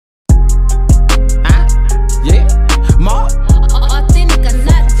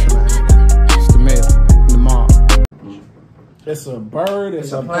It's a bird.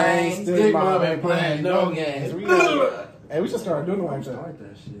 It's a plane. Stick mom and playing no games. Hey, we should start doing like that. I like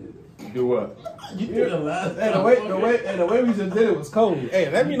that shit. Do what? You did the last And the way we just did it was cold. Hey,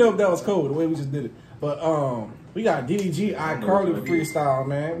 let me know if that was cold. The way we just did it. But we got DDG, ICarly freestyle,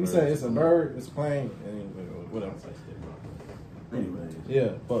 man. We said it's a bird, it's a plane, and what else? Anyway.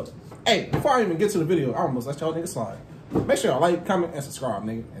 Yeah, but hey, before I even get to the video, I almost let y'all niggas slide. Make sure y'all like, comment, and subscribe,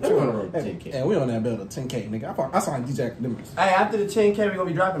 nigga. And we on that build of 10K, nigga. I signed DJ Academics. Hey, after the 10K, we're gonna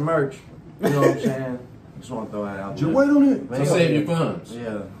be dropping merch. You know what I'm saying? Just want to throw that out there. Just wait on it. So save your funds.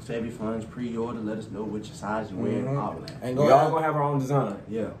 Yeah, save your funds, pre-order, let us know which size you wear, all of that. And we all gonna have our own design.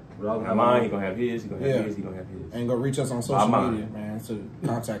 Yeah. We all gonna have mine, he gonna have his, he gonna have his, he gonna have his. And go reach us on social media, man, to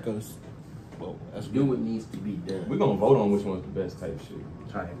contact us. Well, let's do what needs to be done. We're gonna vote on which one's the best type shit.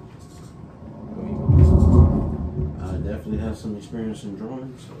 Type. I definitely have some experience in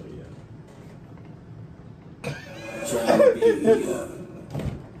drawing, so yeah.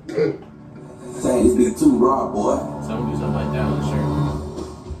 Dang, this nigga too raw, boy. Someone do something like that on the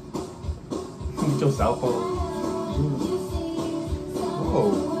shirt. Get your cell phone. Whoa.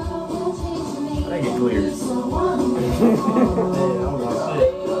 I think it clears.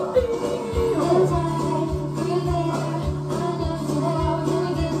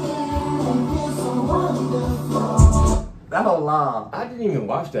 That whole line. I didn't even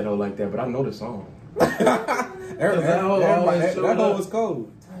watch that hoe like that, but I know the song. That hoe was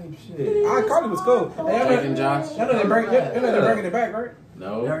cold. Type shit. ICarly was cold. Jake and Josh. Y'all know they're bringing it back, right?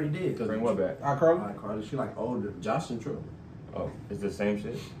 No. They already did. Bring what back? ICarly? She like older. Josh and True. Oh, it's the same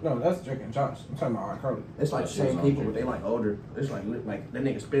shit? No, that's Drake and Josh. I'm talking about ICarly. It's like the same people, but they like older. It's like that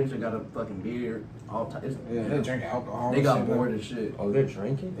nigga Spencer got a fucking beard. All time. Yeah, they're drinking alcohol. They got bored and shit. Oh, they're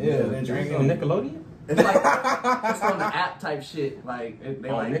drinking? Yeah, they're drinking. On Nickelodeon? It's like it's on the app type shit. Like they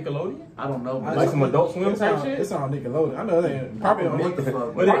on like Nickelodeon? I don't know. But like some Adult Swim type shit? It's on Nickelodeon. I know they probably on what the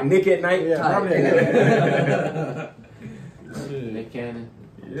fuck. What is Nick at Night? Yeah, probably. Nick Cannon.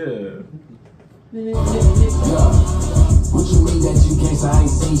 Yeah. What you mean that you can't say I ain't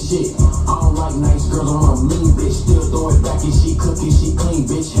seen shit? I don't like nice girls, I want a mean bitch. Still throw it back and she cooking, she clean,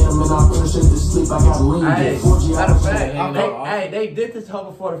 bitch. Hit him and I put her straight to sleep, I got lean, bitch. Matter of fact, they did this hoe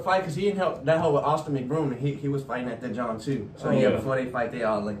before the fight because he didn't help that hoe with Austin McBroom and he was fighting at that John too. So before they fight, they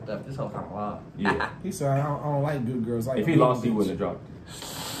all linked up. This whole kind of wild. Yeah. He said I don't like good girls. Like if he lost, he wouldn't have dropped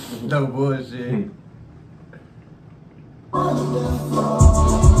it. No bullshit.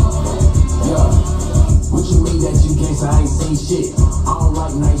 What you mean that you can't say I ain't seen shit? I don't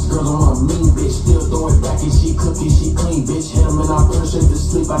like nice girls, I want a mean bitch. Still throw it back and she cooking, she clean, bitch. Hit him and I put her straight to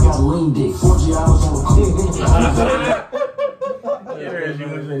sleep, I got lean dick. 4G hours on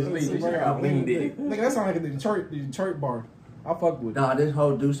Nigga, that sound like a Detroit bar. I fuck with it. Nah, this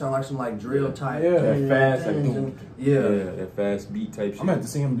whole do sound like some like drill type. Yeah. That fast, like yeah, that fast beat type shit. I'm gonna have to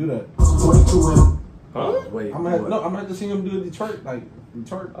see him do that. 22 in. Huh? Wait, I'm gonna have to see him do Detroit, like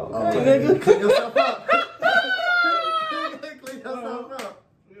Detroit. Nigga, clean yourself up. Clean yourself up.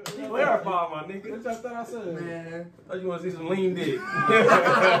 Clarify, my nigga. That's just what I said. Man, I thought you want to see some lean dick.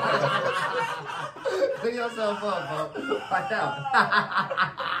 clean yourself up, bro. Watch out.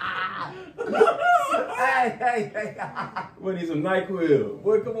 Hey. We need some NyQuil.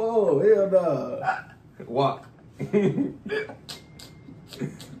 Boy, come on. Hell nah. Walk.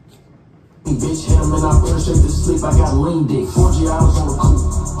 Bitch, hit him and I put her straight to sleep, I got lean dick. 4G hours on the coupe,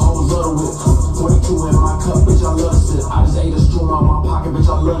 hoes love the whip. 42 in my cup, bitch, I love to sip. I just ate a stream out my pocket, bitch,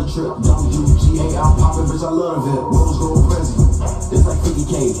 I love the trip. WGA, I'm poppin', bitch, I love the VIP. Rose gold president, it's like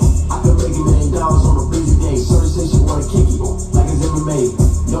 50K. I could make $1 million on a busy day. Shorty say she wanna kick it, like it's MMA.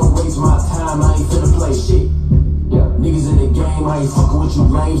 Don't waste my time, I ain't finna play shit. Yeah, niggas in the game, I ain't fucking with you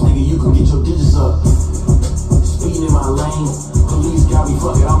lames. Nigga, you can get your digits up. Speeding in my lane, police got me,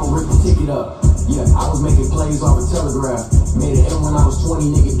 fuck it, I'ma rip the ticket up. Yeah, I was making plays off a telegraph. Made it in when I was 20,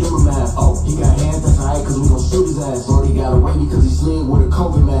 nigga, do the math. Oh, he got hands, that's alright, cause we gon' shoot his ass. Or he got away because he slid with a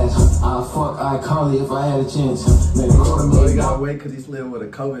COVID mask. I'd fuck ICarly if I had a chance. Man, he got away because he slid with a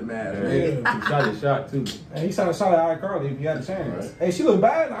COVID mask. Yeah. He shot his shot too. And he shot a shot at ICarly if he had a chance. Right. Hey, she look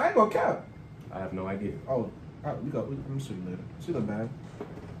bad? I ain't gonna cap. I have no idea. Oh, let me show you later. She look bad.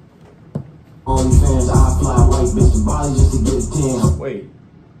 OnlyFans, I fly white bitch to Bali just to get a 10. Wait,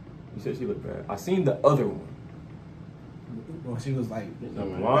 you said she looked bad. I seen the other one. Well, she was like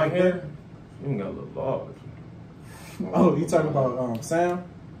blonde hair. She even got a little large. Oh, you talking about Sam?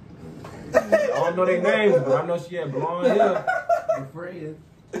 I don't know their names, but I know she had blonde hair. I'm afraid.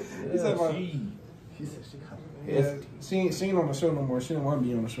 Yeah, He said about, she said she got yeah, she ain't on the show no more. She didn't want to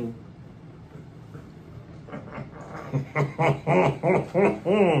be on the show.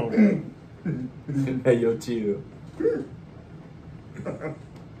 Hey, yo, chill.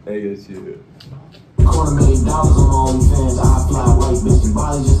 Hey, yeah, shit. $250,000 on my OnlyFans. I fly white bitch in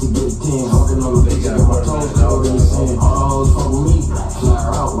Bali just to get a 10. Talking on the bitch, got my toes covered in sand. All the hoes fuck with me. Fly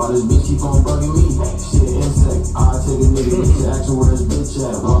her out while this bitch keep on bugging me. Shit, insect. I take a nigga bitch to action where his bitch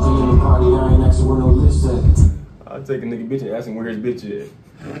at. Walking in the party, I ain't asking where no list at. I'll take a nigga bitch and ask him where his bitch is.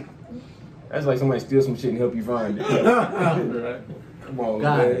 That's like somebody steal some shit and help you find it. Right. Come on,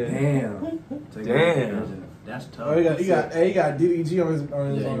 God man. damn. That's tough. Oh, he got DDG on his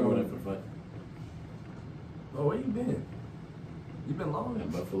Yeah, he went up for fight. Oh, where you been? You been long? In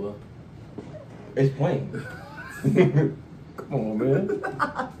Buffalo. It's plain. Come on, man.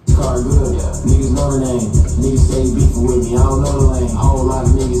 Car good, niggas know the name. Niggas say beefing with me, I don't know the lane. A whole lot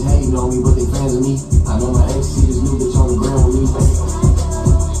of niggas hating on me, but they fans of me. I know my ex see this new bitch on the ground with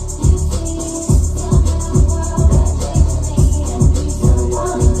me.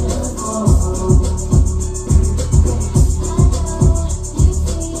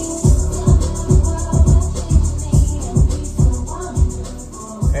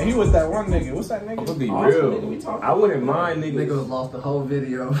 He with that one nigga. What's that nigga? I'm gonna be Awesome, real. nigga, we talking I wouldn't mind Niggas niggas. lost the whole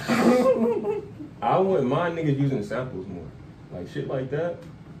video. I wouldn't mind niggas using samples more. Like shit like that.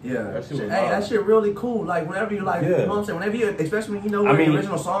 Yeah. That shit was Hey, hard. that shit really cool. Like whenever you like, Yeah. you know what I'm saying? Whenever you, especially when you know where I mean- the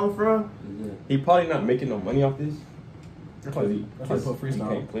original song from. He probably not making no money off this. That's why he put he freestyle.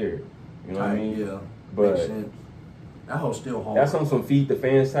 can't clear it. You know what I mean? Yeah. But Makes sense. That whole still hard. that's on some feed the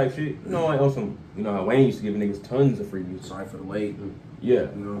fans type shit. You know, like on some, you know how Wayne used to give niggas tons of free music. Sorry for the wait. Yeah, You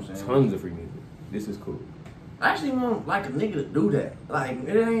know what I'm saying? tons of free music. This is cool. I actually want like a nigga to do that. Like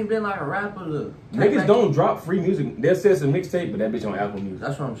it ain't been like a rapper to. Niggas don't drop free music. They'll say it's a mixtape, but that bitch on Apple Music.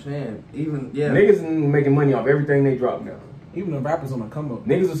 That's what I'm saying. Even yeah. Niggas making money off everything they drop now. Even the rappers on the come up.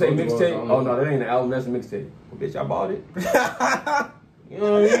 Niggas will say Oh, well, mixtape. I don't Oh know. no, that ain't an album. That's a mixtape. Well, bitch, I bought it. You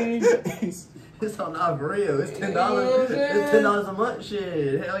know what I mean? It's on not for real. It's $10. You know what I'm saying? It's $10 a month.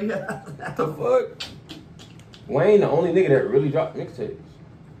 Shit. Hell yeah. What the fuck? Wayne, the only nigga that really dropped mixtapes.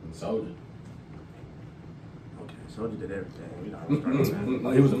 Soldier. Okay, Soldier did everything. We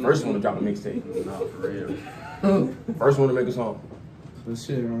not He was the first one to drop a mixtape. No, for real. First one to make a song. But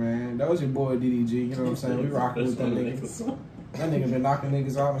shit, man. That was your boy DDG. You know what I'm saying? We rocking with that nigga. That nigga been knocking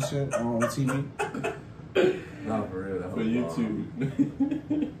niggas out and shit on TV. No, for real. That For was YouTube.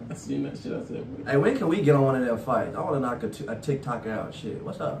 I seen that shit. I said, what? Hey, when can we get on one of them fights? I want to knock a TikToker out. Shit,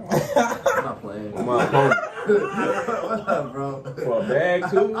 what's up? I'm not playing. My opponent. What's up, bro? For a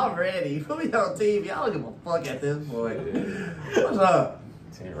bag too? I'm ready. Put me on TV. I don't give a fuck at this point. What's up?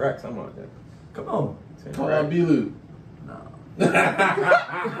 10 racks, I'm out there. Come on. 10 Call racks. B-Lou. No.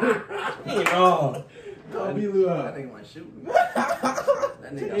 No. Call B-Lou That out. nigga want to shoot me.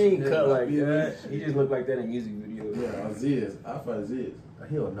 That He nigga ain't cut like that. He just look like that in music videos. Yeah, Aziz. I fight Aziz.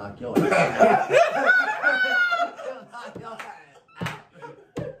 He'll knock your ass out. He'll knock your ass out.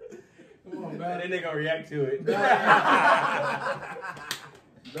 Come on, Man, battle. they gonna react to it.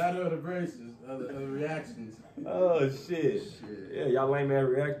 Battle of the braces. Of the reactions. Oh shit. Yeah, y'all lame ass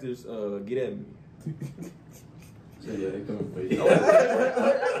reactors, get at me. So yeah, they coming for you.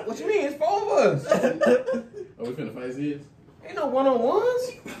 What you mean? It's 4 of us. Are we finna fight Aziz? Ain't no one-on-ones.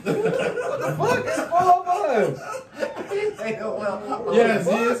 What the fuck? It's 4 of us. Yeah,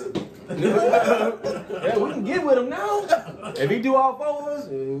 Aziz. Yeah, we can get with him now. If he do all 4 of us,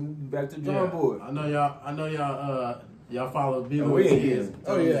 back to the drawing board. I know y'all follow B-Lou. Oh, we ain't Aziz. here.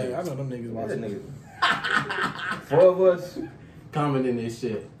 Oh yeah, I know them niggas That watching. nigga. 4 of us. Comment in this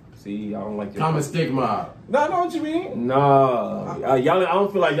shit. See, I don't like your Comment stick mob. No, I know what you mean. Nah, y'all. I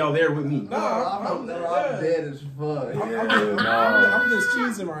don't feel like y'all there with me. No, I'm dead as fuck. I'm just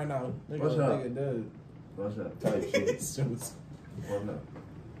cheesing right now. Nigga, What's up? Nigga dead. What's up? Type shit. It's just- What's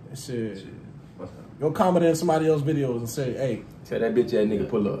up? Shit. What's up? Go comment in somebody else's videos and say, hey. Tell that bitch ass nigga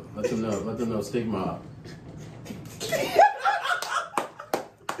pull up. Let them know stick mob.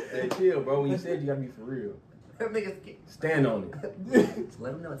 Hey, chill, bro. When you said you gotta be for real, Them niggas stand on it.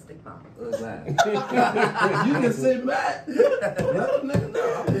 let them know it's stick bomb. Glad. You can say Matt. Let them niggas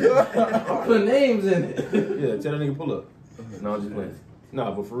know. I'll put names in it. Yeah, tell that nigga pull up. No, I'm just playing.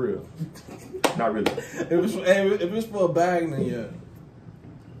 Nah, but for real. Not really. If it's for a bag, then yeah.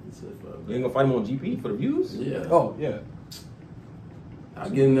 You ain't gonna fight him on GP for the views? Yeah. Oh, yeah. I'll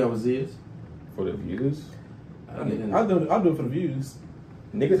get in there with Aziz. For the views? I'll get in I'll there. do it for the views.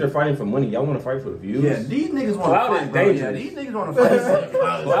 Niggas are fighting for money. Y'all wanna fight for the views? Yeah, these niggas want Clout to is fight, bro. Yeah, dangerous. these niggas want to fight.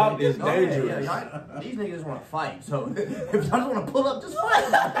 Clout is Oh, yeah, dangerous. yeah, these niggas want to fight. So if y'all just want to pull up, just fight.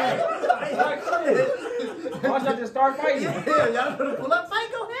 Why should I just start fighting? Yeah, y'all want to pull up, fight.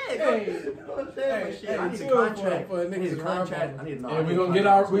 Go ahead. Hey, I need a two contract. for a nigga to contract. I need to know. And we're gonna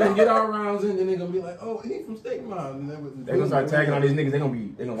get our rounds in, and they're gonna be like, oh, he from Steak Mountain. They're gonna start tagging all these niggas. They're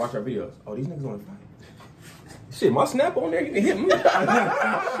gonna watch our videos. Oh, these niggas on the fight. Shit, my snap on there, you can hit me. Shit.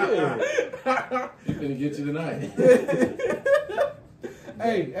 He's gonna get you tonight.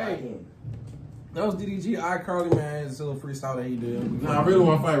 Hey. That was DDG iCarly, man. It's a little freestyle that he did. Nah, I really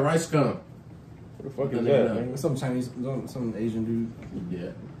want to fight Rice Scum. What the fuck is that, man? Some Chinese, some Asian dude.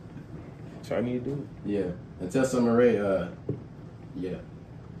 Yeah. Chinese dude? Yeah. And tell Summer Rae, yeah.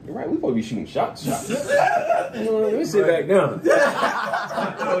 You're right, we supposed to be shooting shots. Let me sit back down. We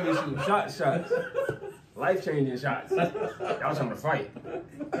supposed to be shooting shots. Life-changing shots. Y'all trying to fight.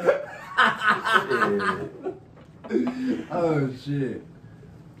 Oh, shit.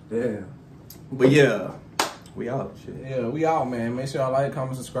 Damn. But yeah, we out. Shit. Yeah, we out, man. Make sure y'all like,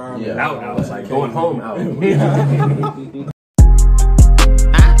 comment, subscribe. Yeah. Out. Like going home out.